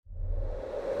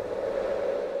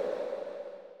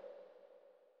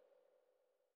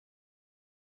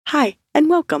Hi, and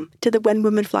welcome to the When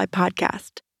Women Fly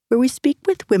podcast, where we speak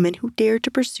with women who dare to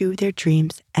pursue their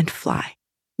dreams and fly,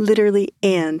 literally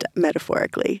and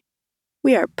metaphorically.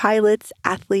 We are pilots,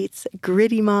 athletes,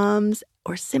 gritty moms,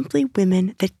 or simply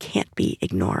women that can't be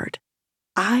ignored.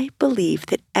 I believe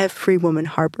that every woman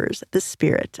harbors the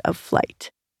spirit of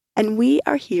flight, and we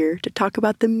are here to talk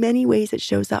about the many ways it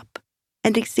shows up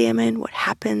and examine what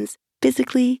happens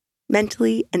physically,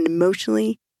 mentally, and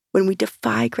emotionally when we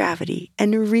defy gravity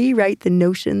and rewrite the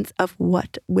notions of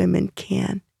what women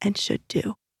can and should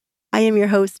do. I am your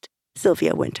host,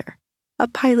 Sylvia Winter, a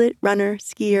pilot, runner,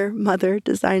 skier, mother,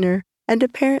 designer, and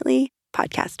apparently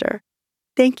podcaster.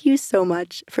 Thank you so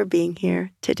much for being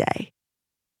here today.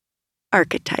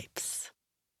 Archetypes.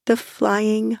 The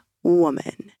flying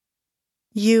woman.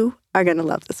 You are going to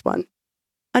love this one.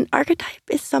 An archetype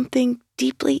is something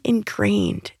deeply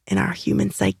ingrained in our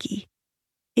human psyche.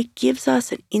 It gives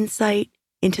us an insight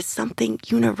into something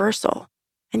universal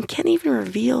and can even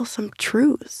reveal some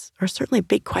truths or certainly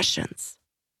big questions.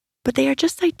 But they are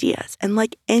just ideas, and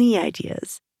like any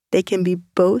ideas, they can be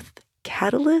both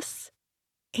catalysts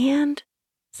and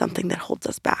something that holds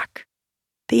us back.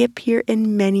 They appear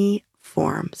in many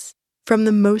forms, from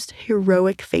the most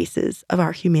heroic faces of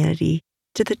our humanity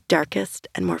to the darkest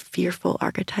and more fearful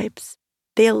archetypes.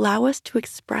 They allow us to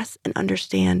express and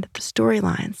understand the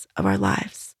storylines of our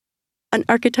lives. An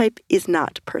archetype is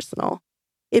not personal.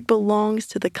 It belongs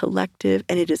to the collective,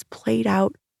 and it is played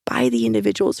out by the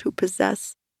individuals who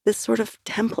possess this sort of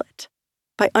template.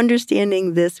 By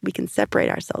understanding this, we can separate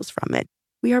ourselves from it.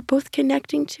 We are both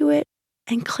connecting to it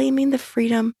and claiming the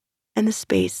freedom and the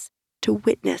space to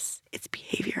witness its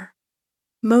behavior.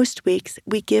 Most weeks,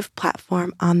 we give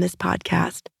platform on this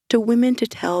podcast to women to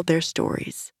tell their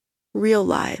stories, real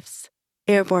lives,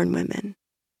 airborne women,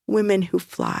 women who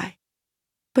fly.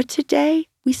 But today,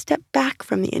 we step back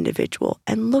from the individual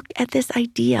and look at this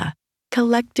idea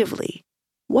collectively.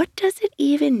 What does it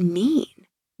even mean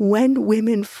when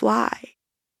women fly?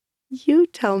 You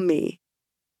tell me.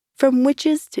 From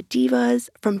witches to divas,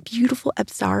 from beautiful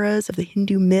apsaras of the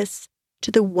Hindu myths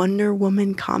to the Wonder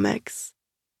Woman comics,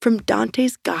 from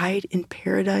Dante's Guide in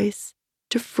Paradise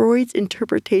to Freud's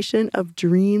interpretation of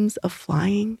dreams of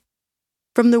flying,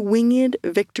 from the winged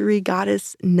victory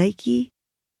goddess Nike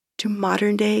to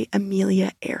modern-day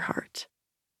Amelia Earhart.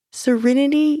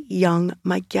 Serenity Young,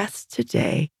 my guest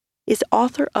today, is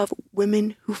author of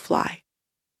Women Who Fly,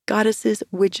 Goddesses,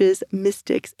 Witches,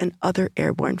 Mystics, and Other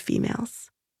Airborne Females.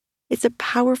 It's a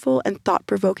powerful and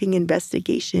thought-provoking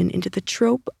investigation into the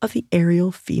trope of the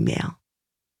aerial female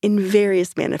in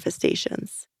various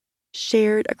manifestations,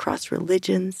 shared across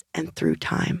religions and through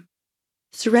time.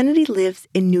 Serenity lives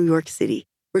in New York City,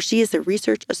 where she is a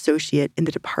research associate in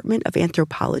the Department of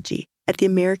Anthropology at the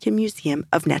American Museum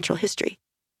of Natural History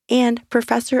and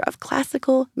professor of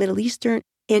classical, Middle Eastern,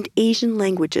 and Asian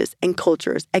languages and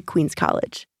cultures at Queens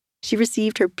College. She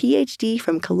received her PhD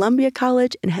from Columbia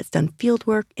College and has done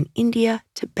fieldwork in India,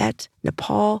 Tibet,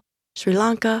 Nepal, Sri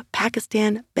Lanka,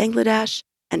 Pakistan, Bangladesh,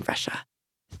 and Russia.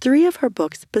 3 of her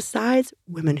books, besides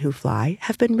Women Who Fly,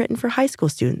 have been written for high school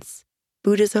students: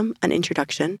 Buddhism, An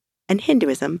Introduction, and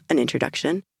Hinduism, An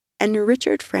Introduction, and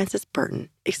Richard Francis Burton,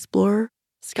 Explorer,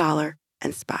 Scholar,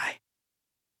 and Spy.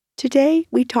 Today,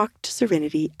 we talk to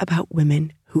Serenity about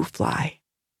women who fly,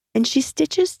 and she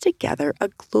stitches together a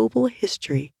global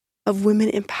history of women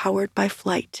empowered by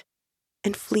flight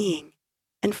and fleeing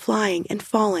and flying and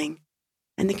falling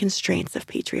and the constraints of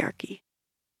patriarchy.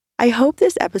 I hope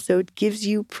this episode gives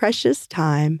you precious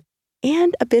time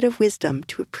and a bit of wisdom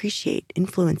to appreciate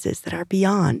influences that are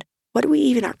beyond what we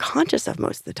even are conscious of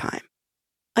most of the time.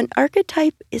 An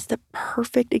archetype is the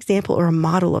perfect example or a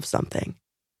model of something.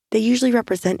 They usually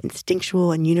represent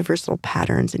instinctual and universal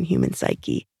patterns in human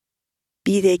psyche,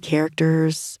 be they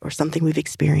characters or something we've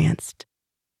experienced.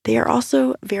 They are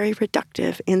also very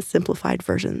reductive and simplified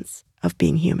versions of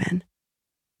being human.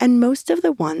 And most of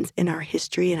the ones in our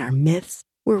history and our myths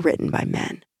were written by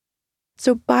men.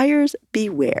 So buyers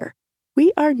beware.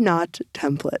 We are not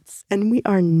templates and we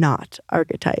are not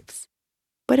archetypes.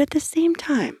 But at the same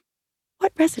time,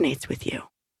 what resonates with you?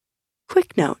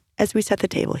 Quick note as we set the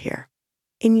table here.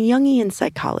 In Jungian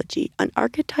psychology, an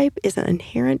archetype is an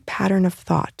inherent pattern of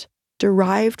thought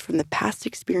derived from the past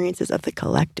experiences of the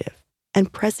collective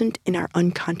and present in our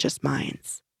unconscious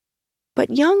minds. But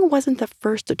Jung wasn't the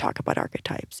first to talk about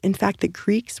archetypes. In fact, the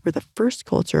Greeks were the first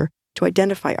culture to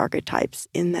identify archetypes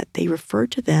in that they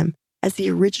referred to them as the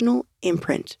original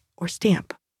imprint or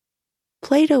stamp.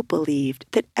 Plato believed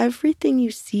that everything you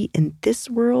see in this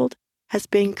world has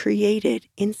been created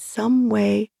in some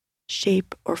way,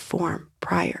 shape, or form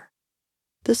prior.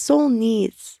 The soul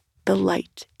needs the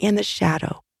light and the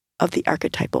shadow of the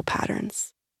archetypal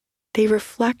patterns. They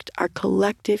reflect our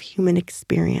collective human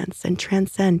experience and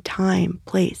transcend time,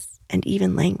 place, and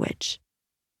even language.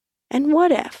 And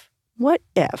what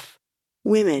if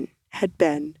women had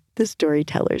been the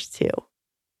storytellers too?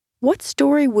 What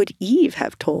story would Eve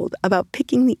have told about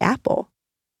picking the apple?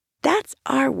 That's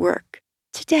our work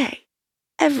today,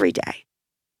 every day.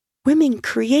 Women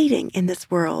creating in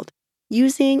this world,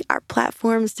 using our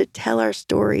platforms to tell our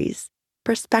stories,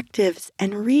 perspectives,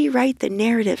 and rewrite the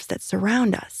narratives that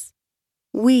surround us.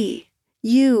 We,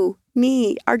 you,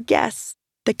 me, our guests,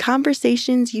 the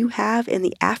conversations you have in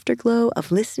the afterglow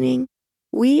of listening,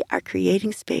 we are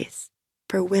creating space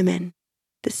for women,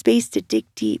 the space to dig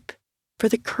deep, for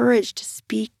the courage to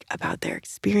speak about their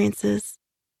experiences,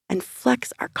 and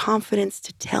flex our confidence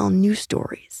to tell new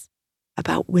stories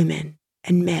about women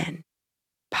and men,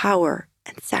 power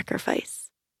and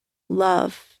sacrifice,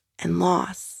 love and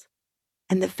loss,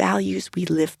 and the values we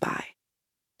live by.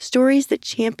 Stories that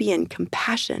champion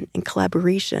compassion and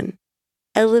collaboration,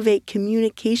 elevate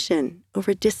communication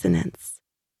over dissonance,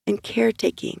 and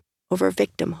caretaking over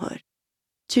victimhood.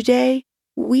 Today,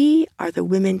 we are the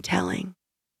women telling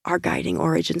our guiding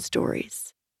origin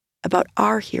stories about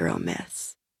our hero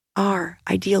myths, our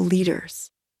ideal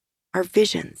leaders, our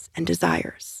visions and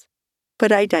desires.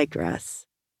 But I digress.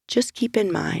 Just keep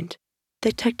in mind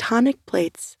that tectonic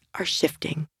plates are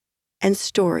shifting, and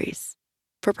stories,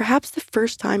 for perhaps the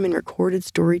first time in recorded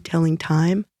storytelling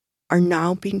time, are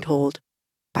now being told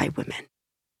by women.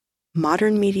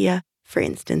 Modern media, for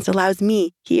instance, allows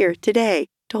me here today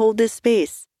to hold this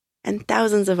space, and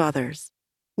thousands of others.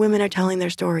 Women are telling their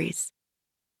stories.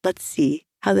 Let's see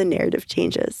how the narrative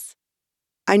changes.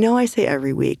 I know I say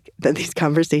every week that these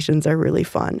conversations are really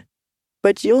fun,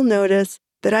 but you'll notice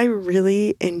that I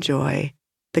really enjoy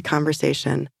the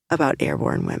conversation about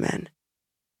airborne women.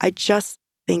 I just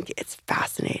think it's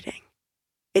fascinating.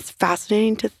 It's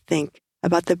fascinating to think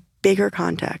about the bigger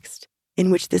context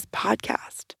in which this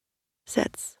podcast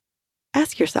sits.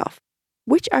 Ask yourself,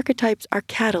 which archetypes are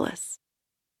catalysts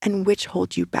and which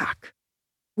hold you back?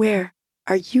 Where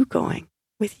are you going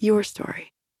with your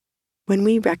story? When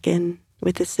we reckon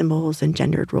with the symbols and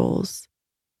gendered roles,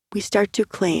 we start to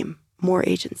claim more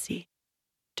agency,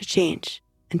 to change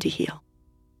and to heal.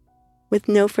 With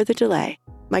no further delay,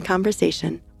 my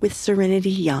conversation with Serenity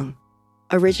Young,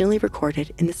 originally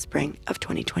recorded in the spring of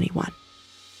 2021.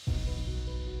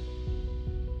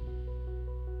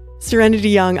 Serenity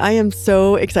Young, I am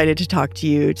so excited to talk to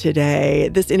you today.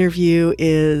 This interview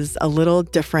is a little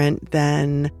different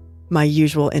than my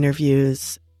usual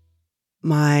interviews.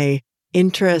 My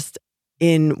interest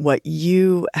in what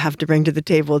you have to bring to the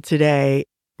table today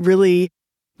really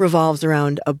revolves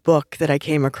around a book that I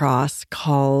came across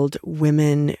called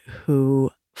Women Who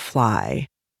Fly: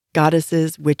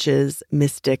 Goddesses, Witches,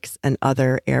 Mystics, and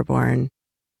Other Airborne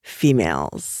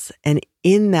Females. And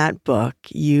in that book,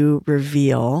 you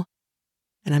reveal,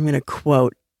 and I'm going to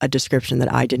quote a description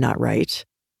that I did not write,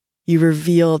 you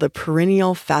reveal the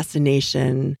perennial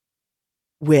fascination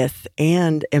with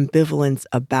and ambivalence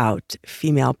about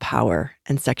female power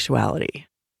and sexuality.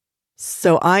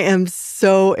 So I am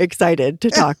so excited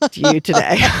to talk to you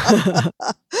today.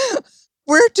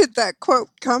 Where did that quote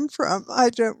come from? I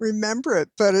don't remember it,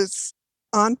 but it's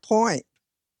on point.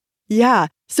 Yeah.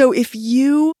 So if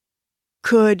you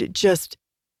could just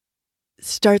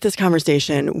start this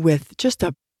conversation with just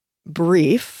a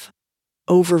brief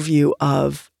overview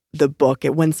of the book.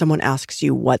 When someone asks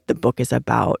you what the book is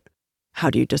about, how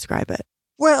do you describe it?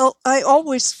 Well, I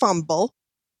always fumble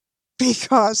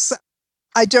because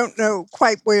I don't know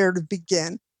quite where to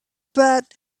begin. But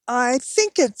I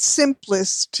think it's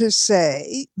simplest to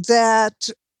say that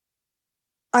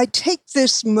I take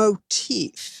this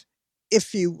motif,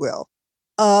 if you will,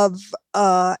 of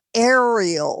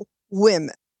aerial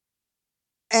women,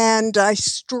 and I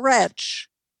stretch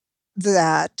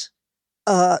that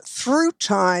through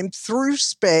time, through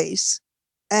space,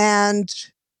 and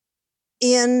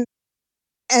and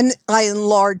I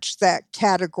enlarge that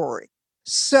category.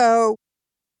 So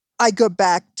I go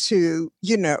back to,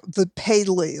 the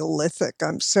Paleolithic.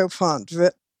 I'm so fond of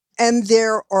it. And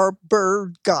there are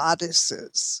bird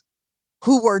goddesses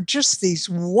who are just these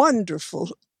wonderful,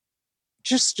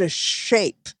 just a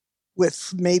shape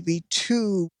with maybe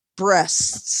two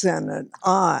breasts and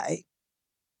eyes.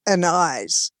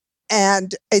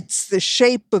 And it's the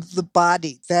shape of the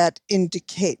body that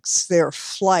indicates their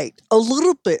flight, a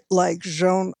little bit like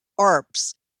Joan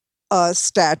Arc's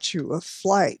Statue of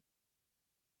Flight.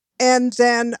 And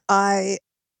then I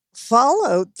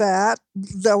followed that,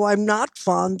 though I'm not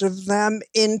fond of them,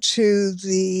 into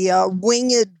the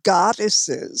winged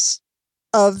goddesses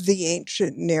of the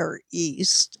ancient Near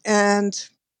East. And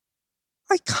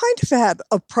I kind of had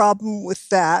a problem with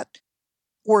that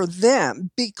for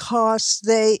them because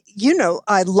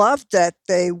I loved that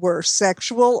they were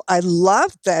sexual. I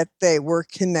loved that they were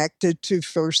connected to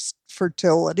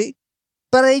fertility,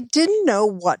 but I didn't know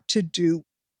what to do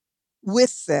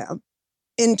with them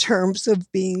in terms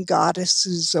of being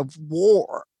goddesses of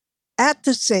war at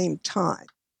the same time.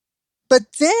 But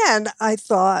then I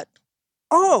thought,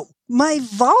 oh, my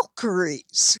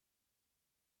Valkyries.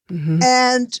 Mm-hmm.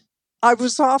 And I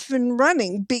was off and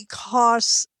running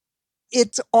because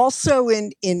it's also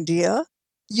in India.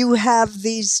 You have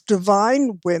these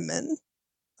divine women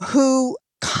who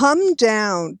come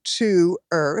down to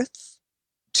Earth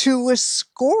to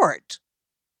escort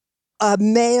a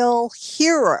male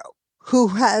hero who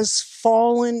has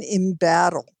fallen in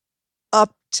battle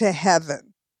up to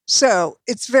heaven. So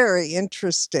it's very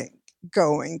interesting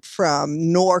going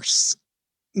from Norse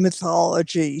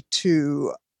mythology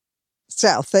to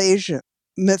South Asian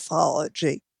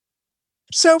mythology.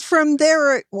 So from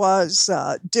there, it was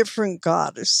different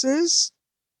goddesses,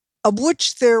 of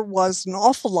which there was an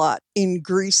awful lot in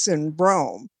Greece and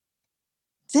Rome.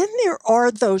 Then there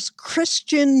are those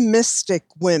Christian mystic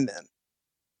women,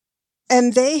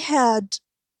 and they had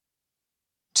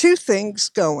two things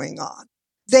going on.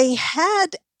 They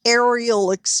had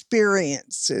aerial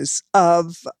experiences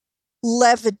of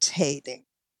levitating,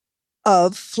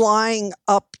 of flying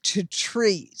up to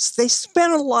trees. They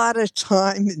spent a lot of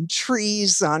time in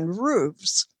trees on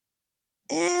roofs.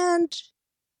 And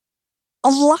a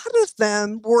lot of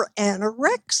them were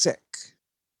anorexic,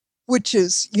 which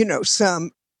is,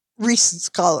 some recent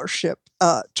scholarship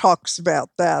talks about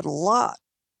that a lot.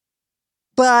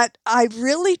 But I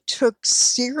really took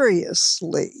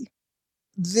seriously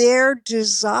their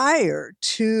desire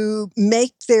to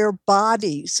make their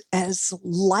bodies as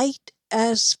light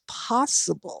as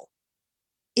possible.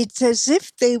 It's as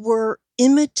if they were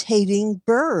imitating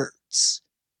birds,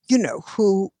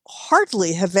 who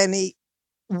hardly have any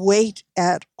weight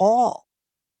at all.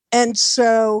 And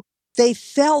so they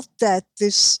felt that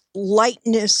this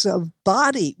lightness of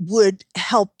body would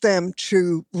help them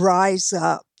to rise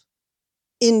up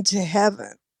into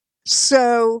heaven.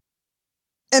 So,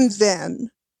 and then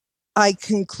I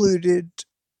concluded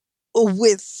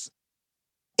with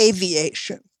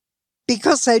aviation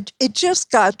because it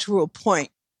just got to a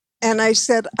point, and I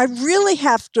said, I really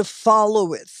have to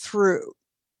follow it through.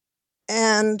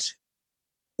 And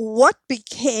what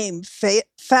became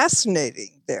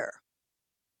fascinating there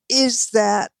is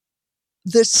that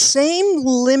the same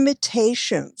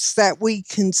limitations that we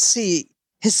can see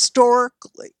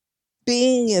historically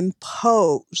being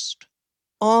imposed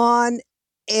on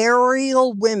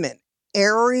aerial women,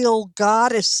 aerial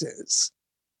goddesses,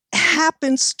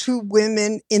 happens to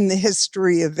women in the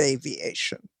history of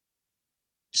aviation.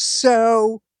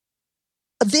 So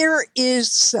there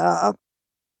is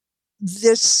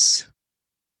this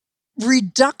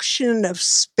reduction of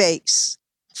space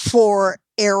for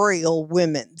aerial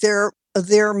women.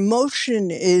 Their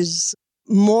motion is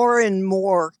more and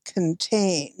more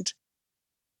contained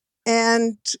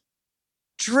and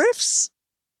drifts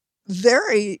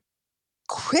very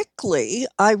quickly,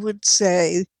 I would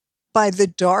say, by the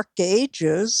Dark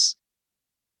Ages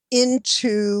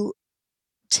into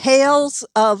tales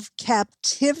of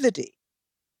captivity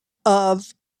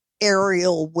of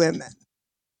aerial women.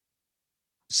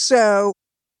 So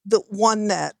the one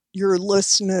that your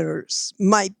listeners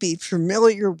might be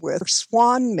familiar with,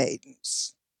 swan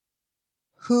maidens,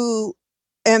 who,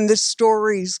 and the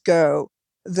stories go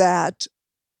that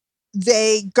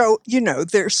they go,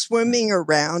 they're swimming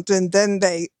around and then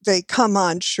they come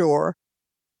on shore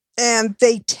and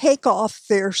they take off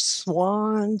their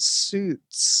swan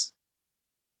suits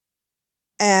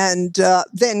and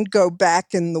then go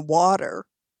back in the water.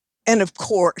 And of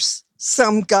course,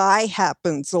 some guy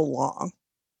happens along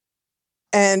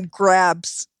and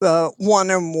grabs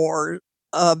one or more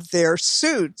of their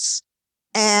suits,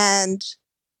 and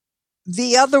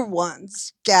the other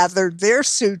ones gather their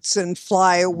suits and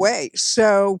fly away.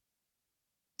 So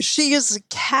she is a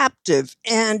captive,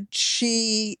 and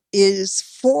she is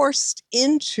forced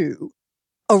into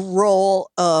a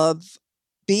role of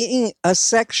being a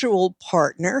sexual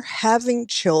partner, having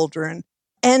children,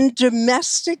 and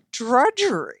domestic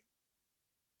drudgery.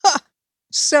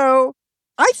 So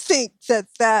I think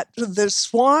that the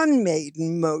swan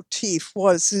maiden motif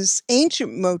was this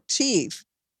ancient motif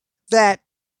that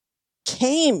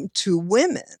came to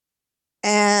women,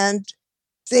 and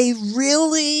they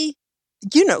really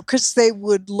because they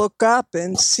would look up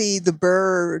and see the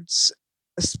birds,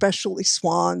 especially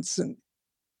swans and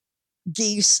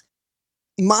geese,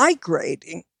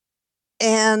 migrating.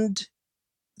 And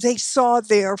they saw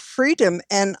their freedom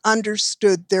and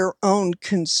understood their own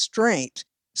constraint.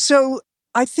 So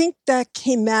I think that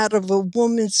came out of a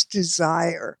woman's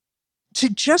desire to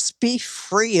just be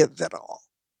free of it all.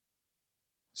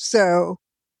 So,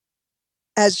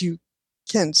 as you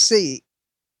can see,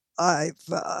 I've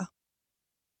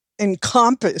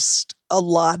encompassed a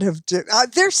lot of.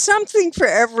 There's something for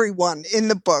everyone in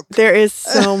the book. There is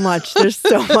so much. There's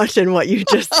so much in what you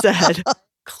just said.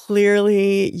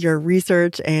 Clearly, your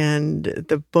research and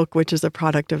the book, which is a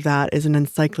product of that, is an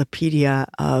encyclopedia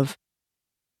of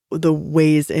the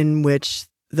ways in which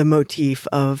the motif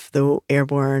of the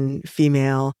airborne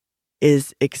female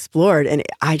is explored. And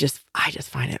I just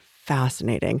find it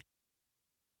fascinating.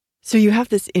 So you have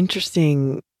this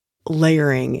interesting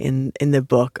layering in the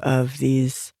book of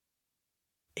these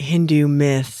Hindu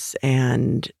myths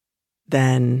and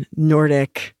then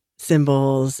Nordic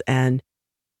symbols, and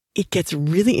it gets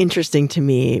really interesting to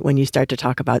me when you start to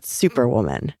talk about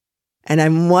Superwoman. And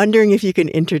I'm wondering if you can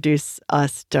introduce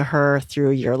us to her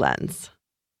through your lens.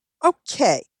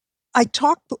 Okay. I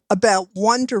talk about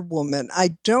Wonder Woman.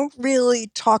 I don't really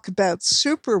talk about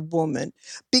Superwoman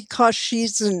because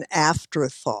she's an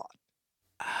afterthought,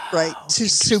 right, to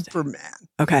Superman.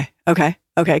 Okay.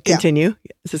 Continue.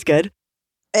 Yeah. This is good.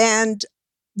 And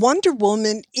Wonder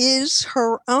Woman is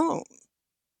her own.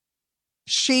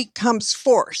 She comes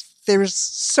forth. There's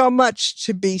so much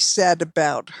to be said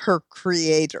about her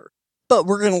creator, but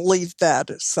we're going to leave that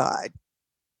aside.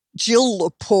 Jill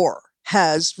Lepore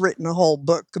has written a whole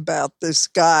book about this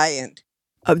guy, and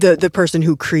the person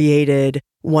who created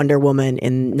Wonder Woman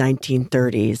in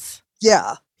 1930s.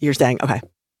 Yeah. You're saying, okay.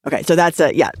 So that's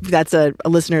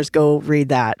listeners go read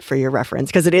that for your reference,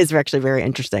 because it is actually very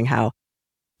interesting how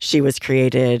she was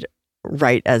created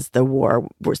right as the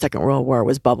Second World War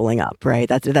was bubbling up, right?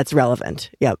 That's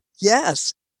relevant. Yep.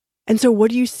 Yes. And so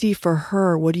what do you see for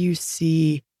her? What do you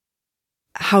see?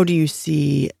 How do you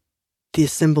see the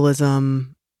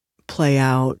symbolism play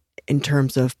out in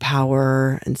terms of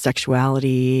power and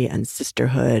sexuality and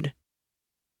sisterhood?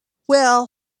 Well,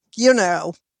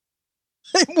 it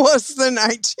was the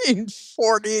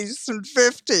 1940s and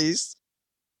 50s.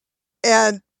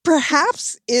 And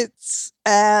perhaps it's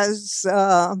as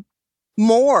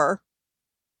more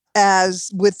as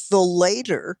with the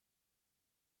later,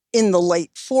 in the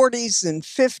late 40s and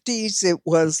 50s, it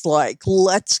was like,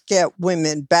 let's get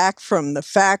women back from the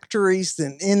factories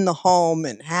and in the home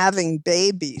and having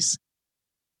babies.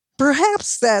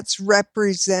 Perhaps that's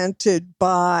represented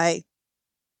by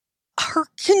her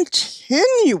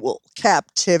continual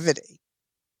captivity,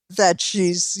 that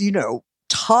she's,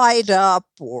 tied up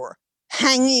or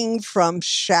hanging from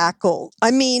shackles.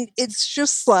 I mean, it's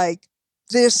just like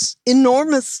this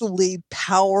enormously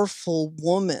powerful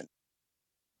woman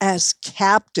as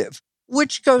captive,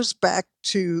 which goes back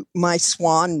to my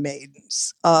Swan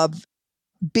Maidens of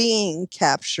being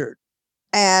captured.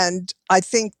 And I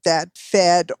think that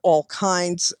fed all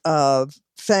kinds of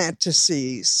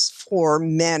fantasies for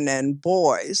men and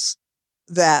boys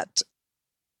that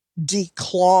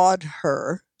declawed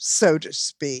her, so to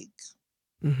speak.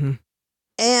 Mm-hmm.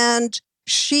 And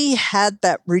she had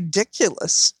that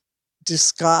ridiculous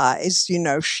disguise.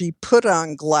 She put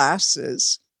on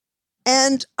glasses.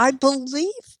 And I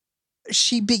believe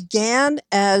she began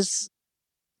as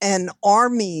an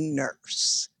army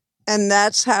nurse. And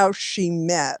that's how she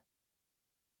met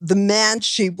the man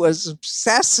she was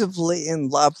obsessively in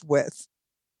love with.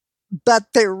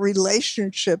 But their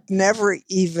relationship never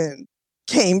even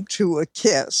came to a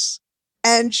kiss.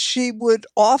 And she would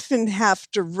often have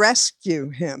to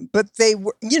rescue him. But they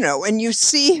were, and you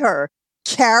see her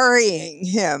carrying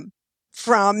him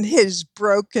from his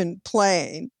broken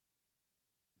plane.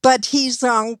 But he's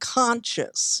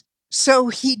unconscious. So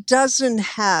he doesn't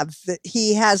have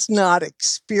he has not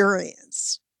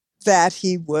experienced that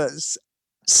he was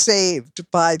saved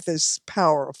by this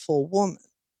powerful woman.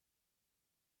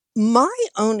 My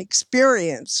own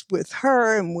experience with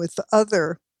her and with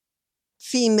other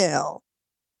female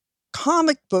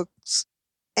comic books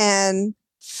and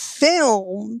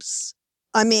films,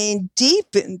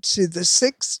 deep into the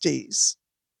 60s,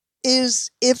 is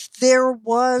if there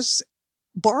was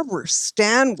Barbara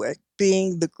Stanwyck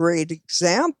being the great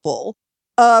example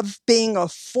of being a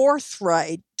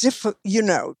forthright,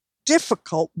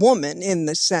 difficult woman, in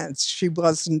the sense she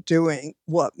wasn't doing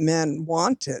what men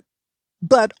wanted,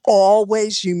 but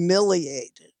always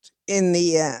humiliated in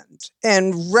the end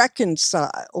and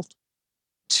reconciled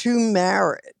to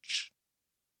marriage.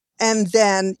 And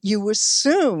then you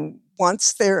assume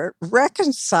once they're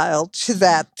reconciled to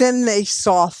that, then they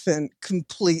soften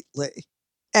completely.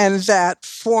 And that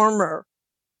former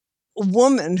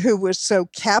woman who was so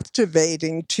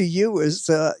captivating to you as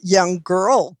a young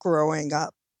girl growing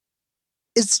up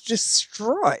is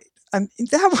destroyed. I mean,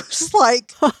 that was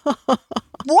like,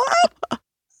 what?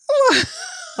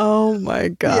 Oh my Yeah.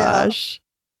 gosh.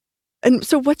 And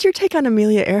so what's your take on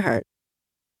Amelia Earhart?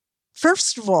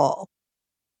 First of all,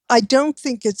 I don't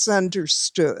think it's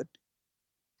understood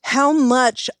how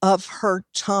much of her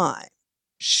time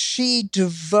she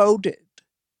devoted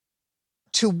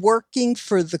to working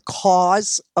for the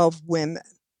cause of women,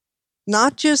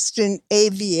 not just in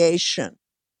aviation,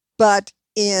 but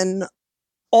in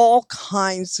all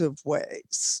kinds of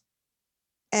ways.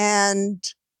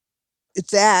 And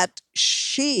that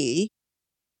she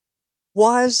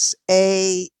was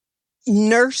a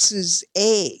nurse's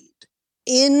aide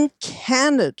in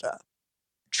Canada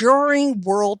during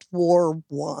World War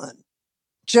I,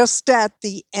 just at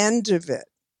the end of it.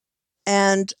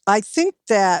 And I think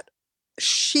that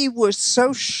she was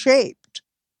so shaped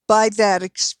by that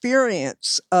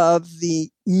experience of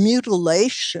the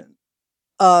mutilation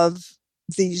of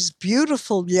these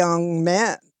beautiful young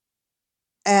men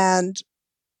and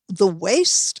the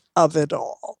waste of it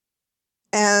all.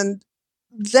 And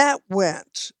that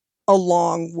went a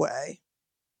long way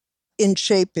in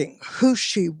shaping who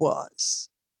she was.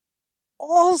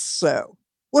 Also,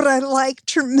 what I like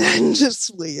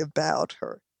tremendously about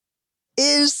her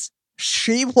is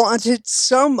she wanted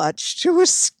so much to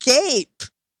escape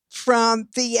from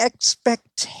the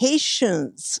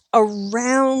expectations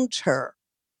around her.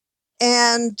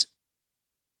 And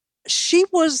she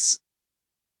was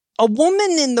a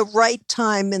woman in the right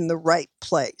time, in the right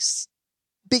place,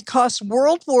 because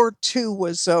World War II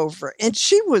was over and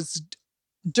she was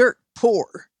dirt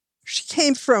poor. She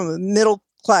came from a middle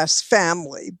class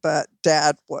family, but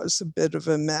dad was a bit of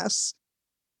a mess.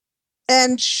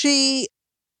 And she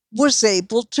was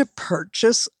able to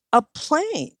purchase a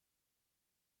plane.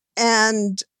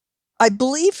 And I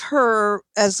believe her,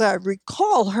 as I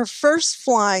recall, her first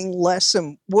flying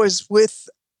lesson was with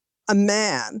a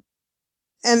man.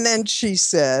 And then she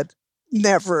said,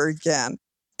 never again.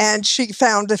 And she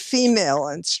found a female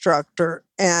instructor,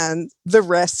 and the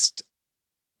rest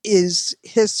is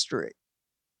history.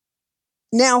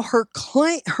 Now, her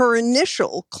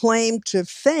initial claim to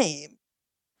fame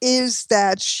is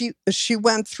that she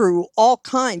went through all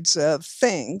kinds of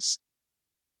things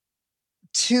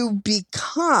to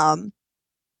become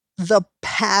the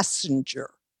passenger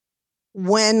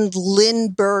when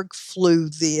Lindbergh flew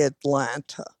the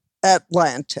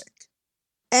Atlantic.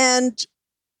 And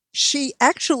she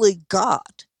actually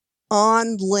got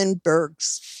on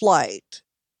Lindbergh's flight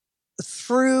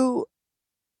through,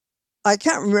 I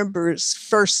can't remember his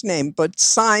first name, but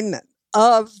Simon,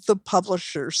 of the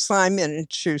publisher Simon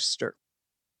and Schuster.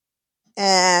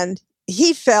 And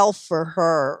he fell for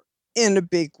her in a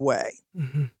big way.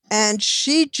 Mm-hmm. And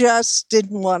she just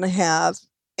didn't want to have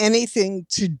anything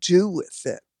to do with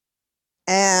it.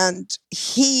 And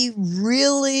he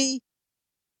really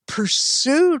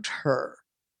pursued her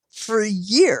for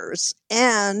years.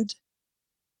 And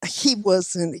he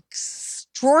was an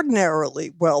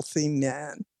extraordinarily wealthy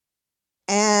man.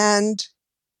 And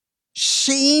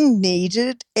she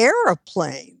needed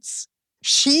airplanes.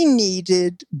 She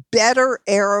needed better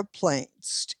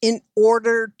airplanes in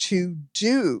order to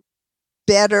do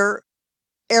better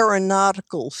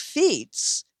aeronautical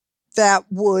feats that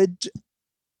would,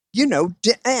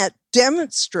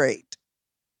 demonstrate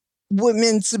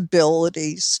women's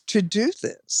abilities to do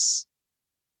this,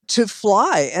 to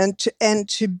fly and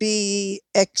to be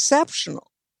exceptional.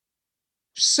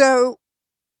 So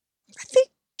I think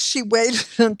she waited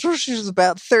until she was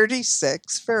about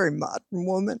 36, very modern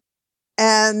woman,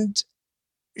 and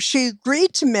she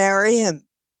agreed to marry him,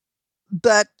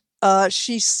 but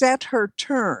she set her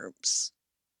terms,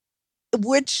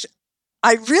 which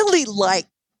I really like,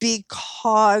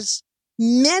 because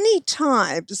many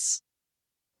times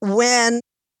when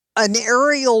an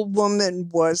aerial woman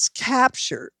was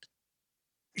captured,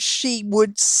 she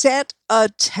would set a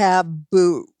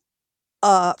taboo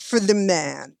for the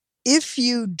man. If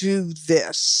you do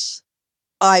this,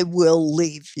 I will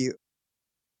leave you.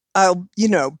 I'll,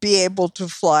 be able to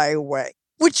fly away,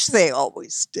 which they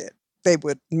always did. They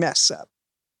would mess up.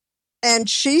 And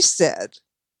she said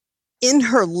in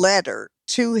her letter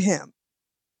to him,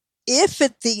 if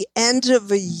at the end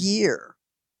of a year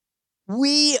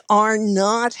we are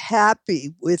not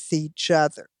happy with each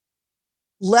other,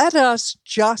 let us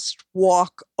just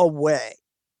walk away.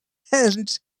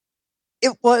 And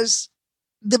it was,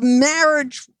 the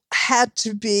marriage had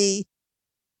to be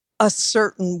a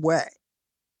certain way.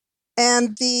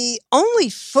 And the only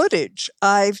footage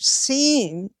I've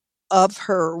seen of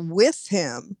her with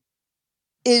him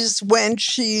is when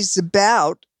she's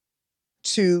about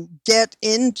to get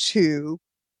into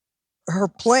her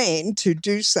plane to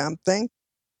do something.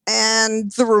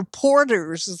 And the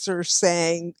reporters are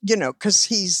saying, because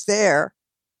he's there,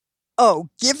 oh,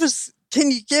 can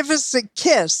you give us a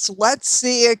kiss? Let's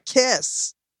see a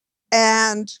kiss.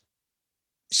 And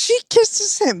she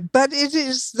kisses him, but it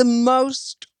is the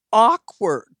most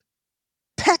awkward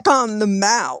peck on the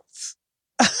mouth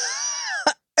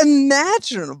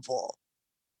imaginable.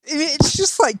 It's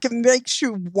just like it makes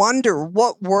you wonder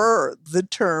what were the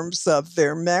terms of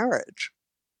their marriage.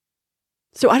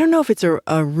 So I don't know if it's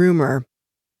a rumor.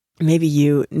 Maybe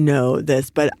you know this,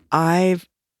 but I've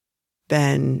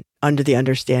been under the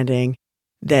understanding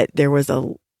that there was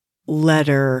a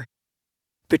letter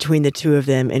between the two of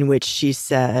them in which she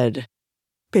said,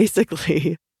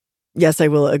 basically, yes, I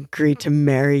will agree to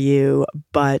marry you,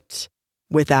 but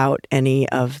without any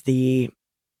of the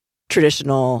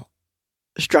traditional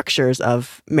structures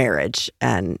of marriage,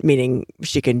 and meaning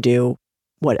she can do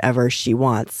whatever she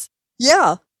wants.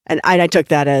 Yeah. And I took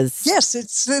that as, yes,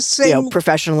 it's the same,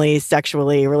 professionally,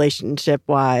 sexually,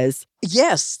 relationship-wise.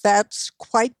 Yes, that's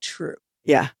quite true.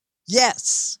 Yeah.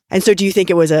 Yes. And so do you think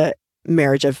it was a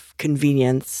marriage of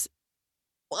convenience?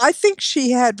 I think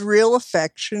she had real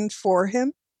affection for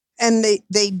him, and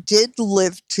they did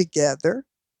live together.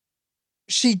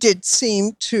 She did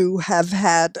seem to have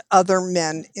had other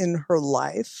men in her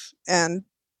life, and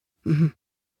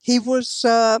he was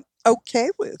okay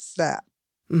with that.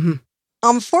 Mm-hmm.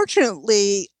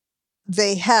 Unfortunately,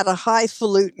 they had a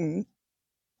highfalutin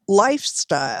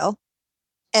lifestyle,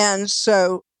 and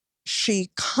so she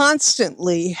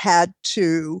constantly had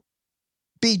to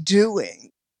be doing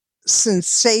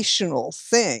sensational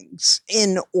things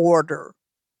in order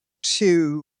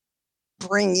to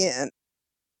bring in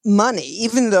money,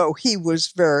 even though he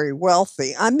was very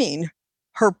wealthy. I mean,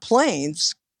 her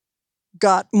planes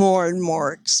got more and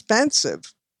more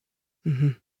expensive.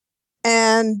 Mm-hmm.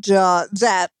 And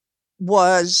that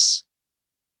was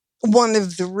one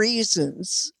of the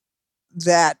reasons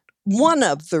that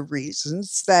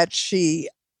she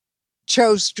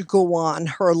chose to go on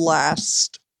her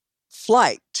last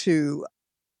flight to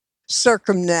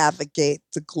circumnavigate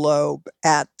the globe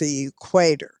at the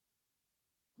equator,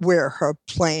 where her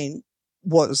plane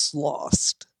was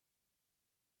lost.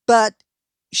 But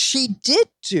she did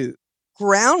do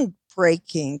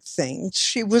groundbreaking things.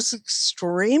 She was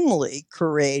extremely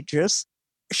courageous.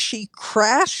 She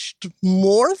crashed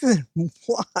more than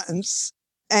once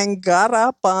and got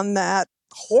up on that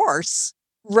horse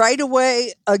right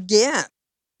away again.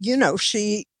 In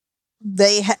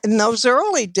those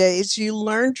early days, you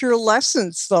learned your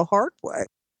lessons the hard way.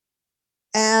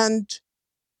 And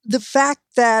the fact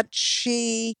that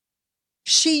she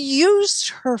used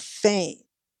her fame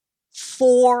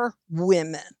for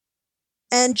women,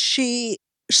 and she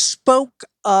spoke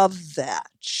of that.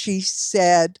 She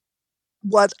said,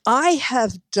 what I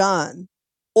have done,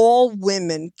 all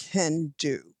women can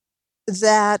do.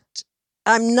 That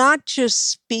I'm not just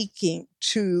speaking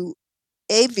to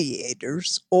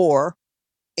aviators or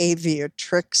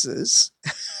aviatrixes,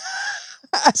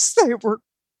 as they were,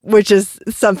 which is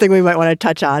something we might want to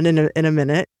touch on in a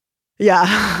minute.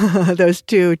 Yeah, those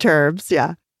two terms.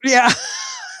 Yeah. Yeah.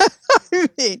 I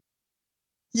mean,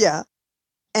 yeah.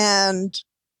 And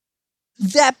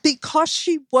that because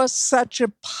she was such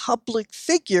a public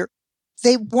figure,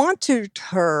 they wanted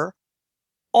her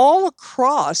all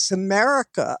across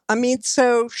America. I mean,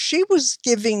 so she was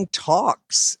giving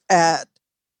talks at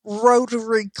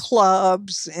Rotary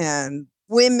clubs and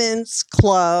women's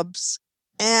clubs,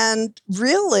 and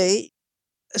really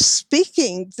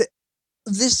speaking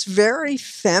this very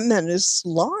feminist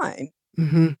line.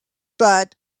 Mm-hmm.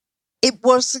 But it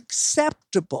was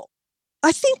acceptable.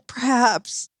 I think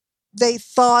perhaps they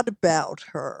thought about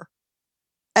her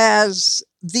as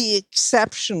the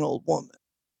exceptional woman.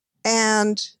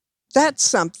 And that's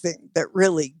something that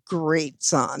really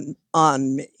grates on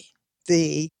me.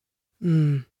 The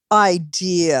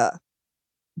idea,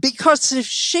 because if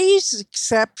she's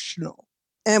exceptional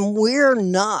and we're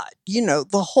not,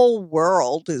 the whole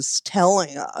world is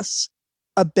telling us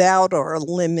about our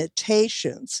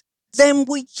limitations, then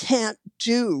we can't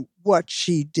do what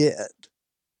she did.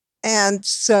 And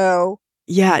so,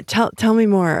 yeah, tell me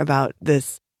more about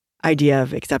this idea of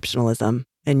exceptionalism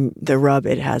and the rub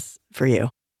it has for you.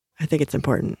 I think it's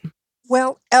important.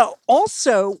 Well,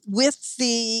 also with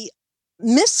the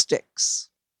mystics,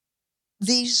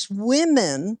 these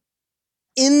women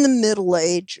in the Middle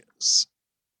Ages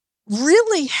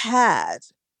really had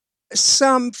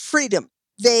some freedom.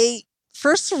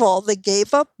 First of all, they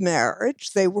gave up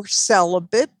marriage. They were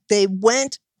celibate. They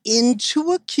went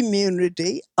into a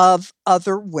community of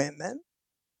other women.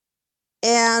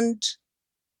 And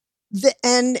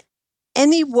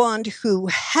anyone who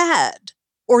had,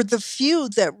 or the few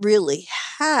that really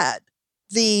had,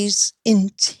 these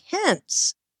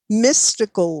intense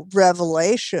mystical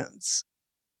revelations,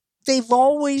 they've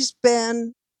always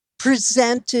been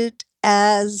presented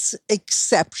as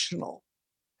exceptional.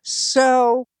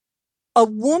 So a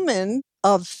woman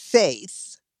of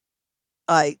faith,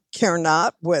 I care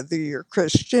not whether you're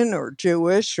Christian or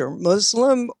Jewish or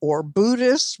Muslim or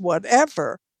Buddhist,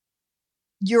 whatever,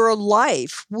 your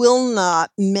life will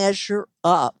not measure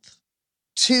up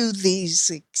to these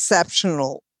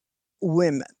exceptional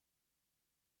women.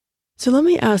 So let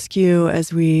me ask you,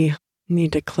 as we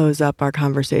need to close up our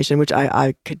conversation, which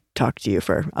I could talk to you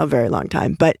for a very long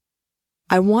time, but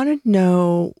I want to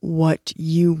know what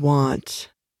you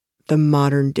want the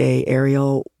modern day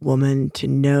Ariel woman to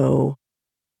know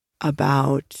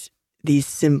about these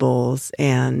symbols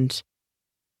and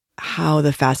how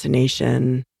the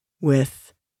fascination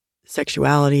with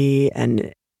sexuality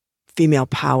and female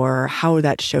power, how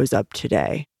that shows up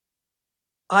today.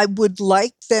 I would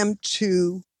like them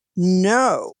to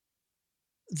know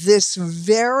this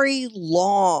very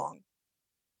long,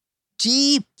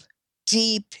 deep,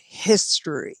 deep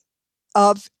history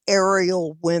of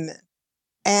aerial women,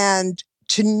 and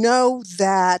to know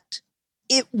that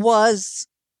it was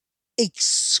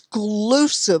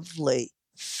exclusively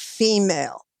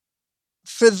female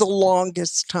for the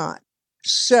longest time.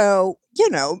 So,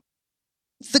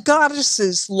 the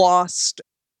goddesses lost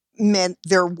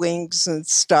their wings and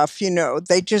stuff,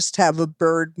 they just have a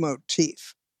bird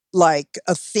motif, like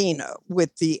Athena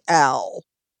with the owl.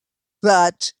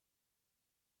 But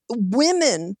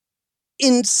women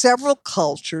in several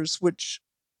cultures, which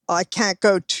I can't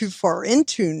go too far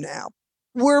into now,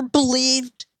 were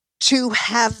believed to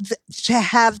have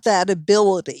that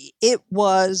ability. It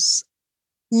was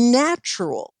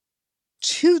natural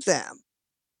to them.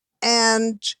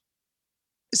 And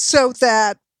so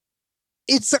that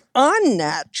it's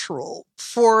unnatural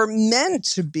for men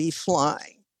to be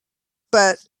flying,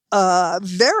 but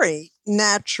very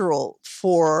natural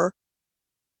for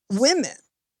women.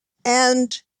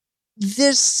 And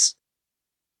this,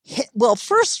 well,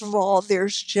 first of all,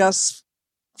 there's just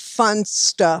fun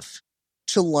stuff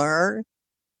to learn,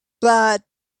 but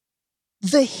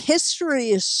the history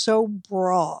is so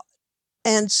broad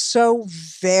and so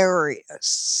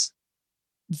various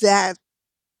that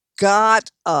got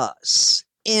us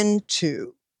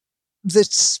into the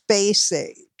space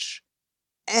age.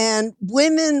 And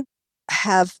women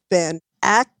have been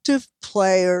active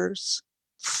players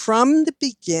from the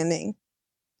beginning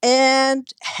and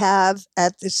have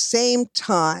at the same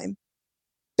time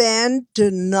been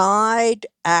denied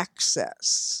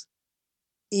access.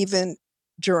 Even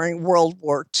during World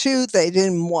War II, they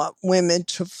didn't want women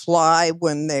to fly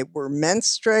when they were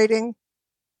menstruating.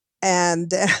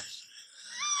 And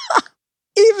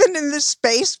even in the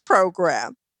space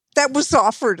program, that was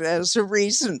offered as a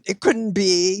reason it couldn't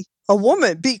be a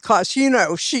woman because,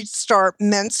 she'd start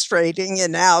menstruating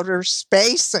in outer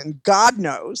space and God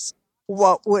knows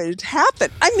what would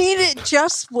happen. I mean, it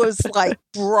just was like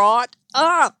brought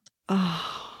up.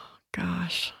 Oh,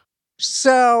 gosh.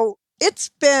 So it's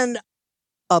been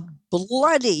a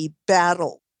bloody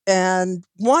battle, and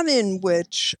one in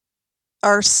which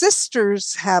our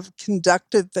sisters have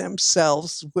conducted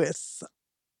themselves with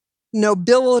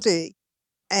nobility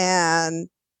and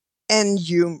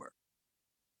humor.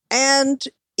 And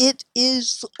it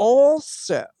is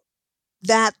also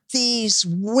that these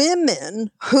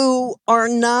women who are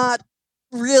not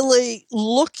really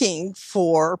looking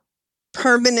for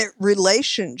permanent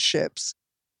relationships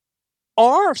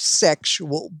are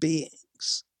sexual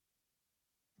beings.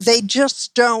 They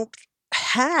just don't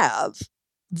have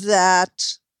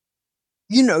that,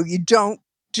 you don't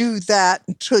do that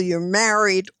until you're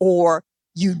married, or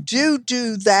you do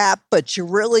that, but you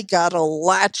really got to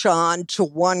latch on to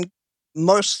one,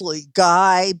 mostly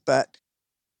guy, but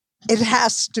it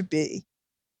has to be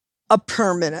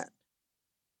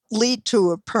lead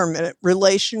to a permanent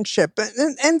relationship.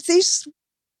 And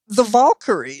the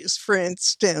Valkyries, for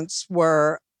instance,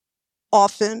 were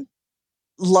often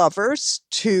lovers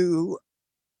to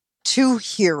two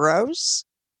heroes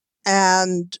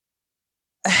and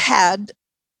had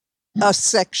a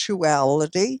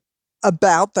sexuality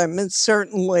about them. And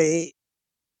certainly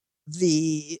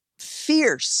the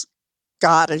fierce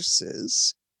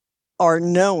goddesses are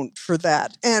known for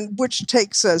that, and which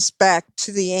takes us back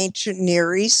to the ancient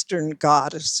Near Eastern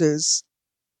goddesses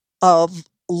of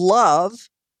love,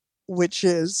 which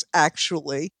is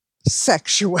actually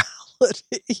sexuality.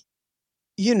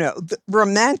 The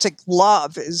romantic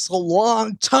love is a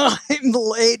long time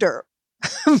later.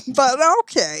 But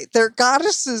okay, they're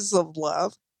goddesses of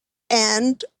love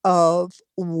and of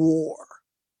war.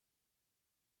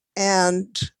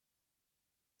 And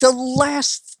the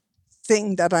last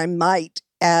thing that I might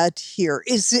add here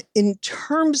is in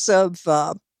terms of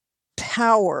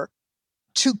power,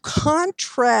 to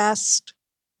contrast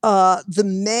the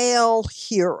male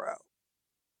hero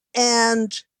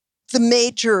and the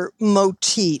major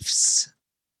motifs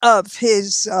of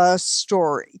his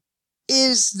story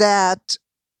is that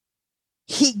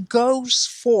he goes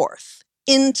forth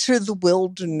into the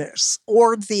wilderness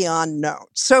or the unknown.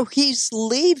 So he's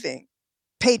leaving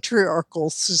patriarchal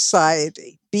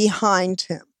society behind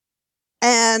him.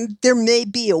 And there may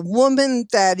be a woman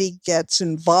that he gets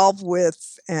involved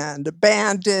with and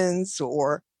abandons,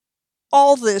 or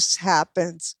all this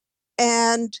happens.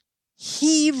 And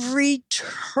he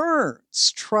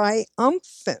returns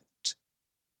triumphant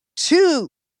to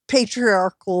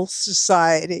patriarchal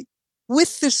society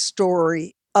with the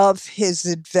story of his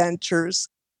adventures,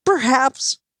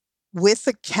 perhaps with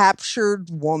a captured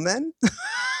woman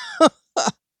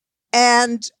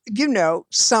and,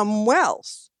 some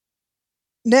wealth.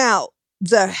 Now,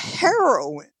 the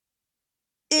heroine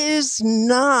is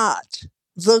not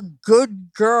the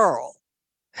good girl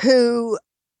who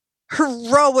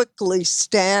heroically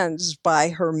stands by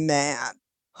her man,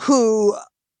 who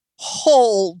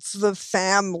holds the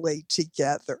family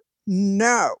together.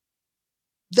 No,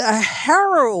 the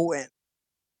heroine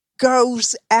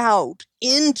goes out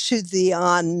into the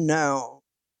unknown,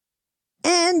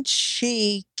 and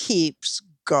she keeps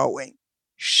going.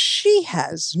 She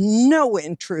has no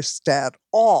interest at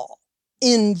all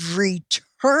in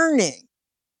returning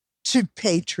to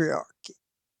patriarchy.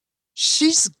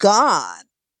 She's gone.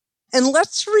 And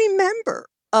let's remember,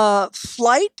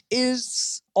 flight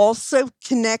is also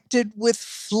connected with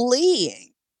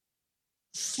fleeing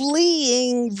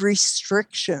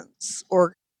restrictions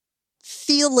or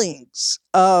feelings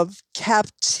of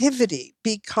captivity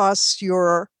because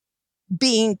you're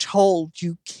being told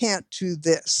you can't do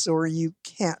this or you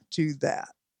can't do that.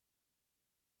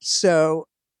 So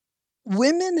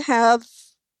women have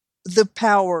the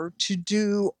power to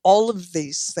do all of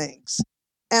these things.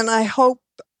 And I hope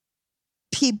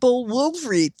people will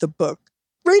read the book.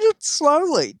 Read it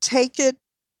slowly. Take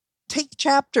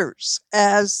chapters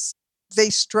as they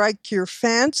strike your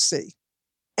fancy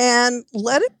and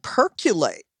let it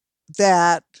percolate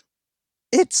that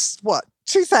it's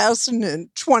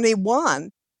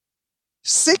 2021.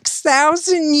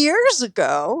 6,000 years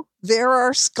ago, there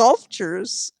are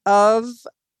sculptures of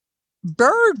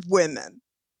bird women,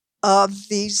 of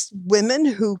these women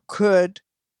who could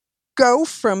go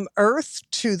from earth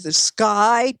to the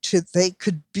sky, they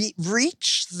could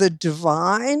reach the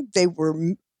divine. They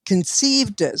were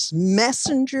conceived as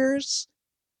messengers.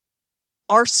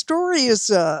 Our story is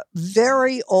a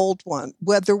very old one,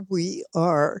 whether we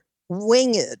are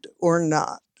winged or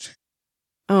not.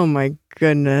 Oh my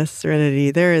goodness,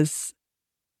 Serenity. There is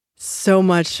so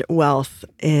much wealth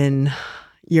in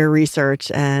your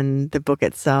research and the book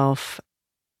itself.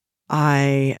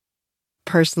 I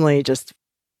personally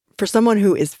for someone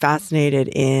who is fascinated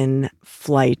in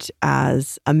flight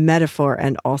as a metaphor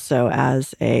and also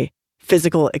as a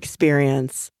physical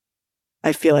experience,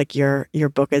 I feel like your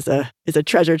book is a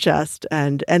treasure chest.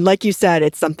 And like you said,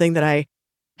 it's something that I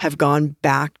have gone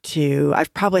back to.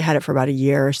 I've probably had it for about a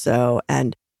year or so,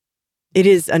 and it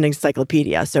is an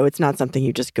encyclopedia, so it's not something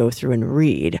you just go through and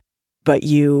read, but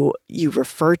you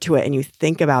refer to it and you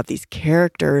think about these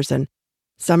characters, and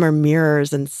some are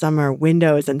mirrors and some are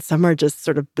windows and some are just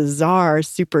sort of bizarre,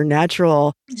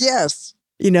 supernatural. Yes.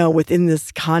 Within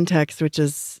this context, which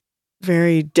is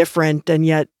very different and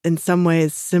yet in some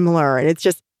ways similar. And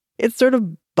it's sort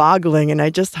of boggling. And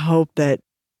I just hope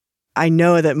I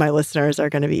know that my listeners are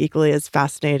going to be equally as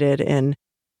fascinated in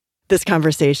this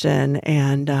conversation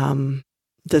and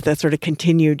the sort of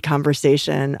continued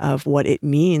conversation of what it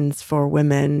means for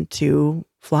women to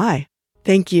fly.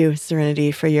 Thank you,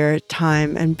 Serenity, for your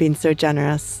time and being so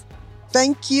generous.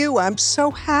 Thank you. I'm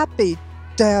so happy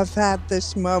to have had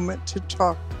this moment to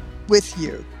talk with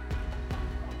you.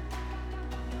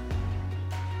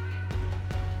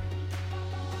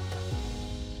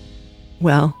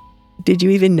 Well, did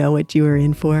you even know what you were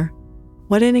in for?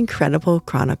 What an incredible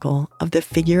chronicle of the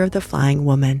figure of the flying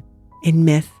woman in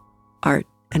myth, art,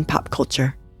 and pop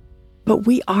culture. But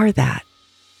we are that,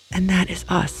 and that is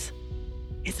us.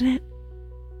 isn't it?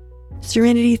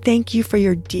 Serenity, thank you for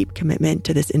your deep commitment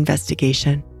to this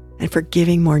investigation and for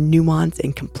giving more nuance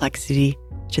and complexity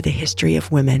to the history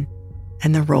of women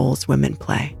and the roles women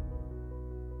play.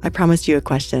 I promised you a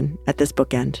question at this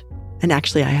bookend, and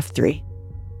actually I have 3.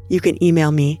 You can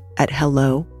email me at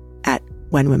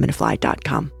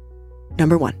hello@whenwomenfly.com.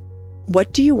 Number 1,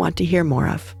 what do you want to hear more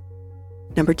of?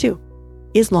 Number 2,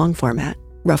 is long format,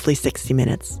 roughly 60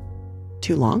 minutes,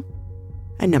 too long?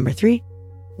 And number 3,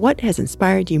 what has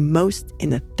inspired you most in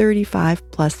the 35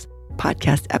 plus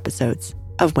podcast episodes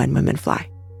of When Women Fly?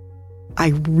 I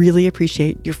really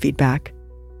appreciate your feedback.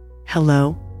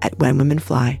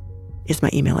 hello@whenwomenfly is my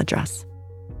email address.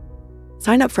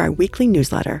 Sign up for our weekly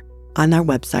newsletter on our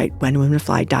website,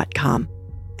 whenwomenfly.com,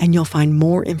 and you'll find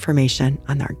more information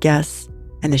on our guests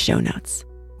and the show notes.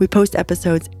 We post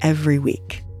episodes every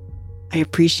week. I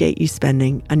appreciate you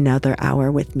spending another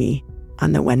hour with me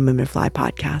on the When Women Fly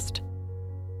podcast.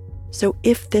 So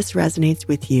if this resonates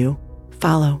with you,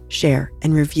 follow, share,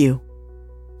 and review.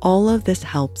 All of this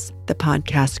helps the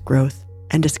podcast's growth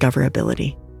and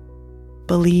discoverability.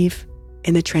 Believe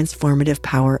in the transformative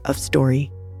power of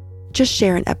story. Just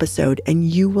share an episode and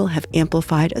you will have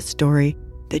amplified a story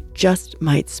that just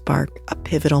might spark a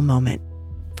pivotal moment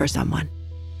for someone.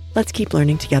 Let's keep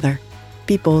learning together.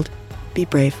 Be bold, be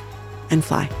brave, and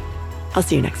fly. I'll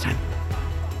see you next time.